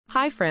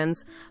Hi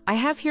friends, I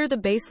have here the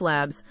Base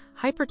Labs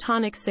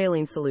Hypertonic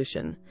Saline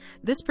Solution.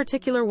 This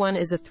particular one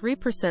is a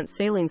 3%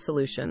 saline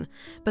solution,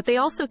 but they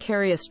also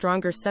carry a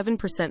stronger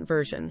 7%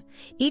 version.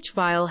 Each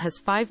vial has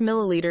 5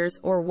 milliliters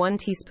or 1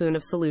 teaspoon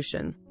of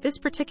solution. This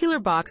particular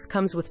box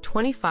comes with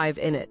 25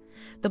 in it.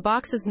 The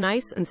box is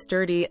nice and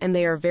sturdy and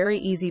they are very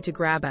easy to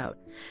grab out.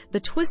 The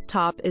twist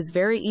top is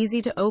very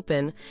easy to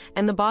open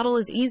and the bottle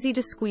is easy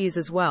to squeeze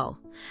as well.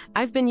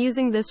 I've been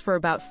using this for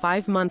about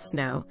 5 months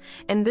now,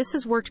 and this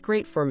has worked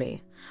great for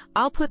me.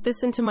 I'll put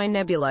this into my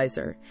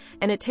nebulizer,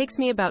 and it takes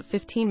me about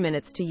 15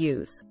 minutes to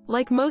use.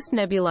 Like most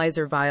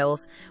nebulizer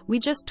vials, we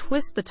just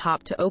twist the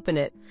top to open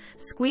it,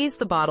 squeeze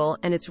the bottle,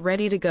 and it's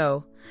ready to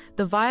go.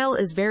 The vial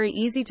is very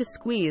easy to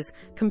squeeze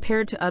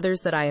compared to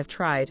others that I have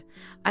tried.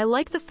 I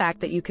like the fact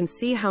that you can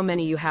see how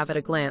many you have at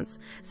a glance,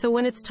 so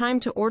when it's time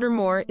to order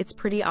more, it's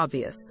pretty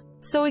obvious.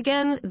 So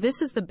again, this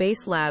is the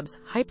Base Labs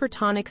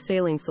Hypertonic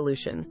Saline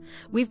Solution.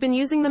 We've been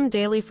using them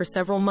daily for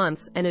several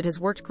months, and it has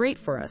worked great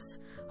for us.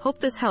 Hope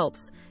this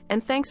helps,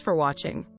 and thanks for watching.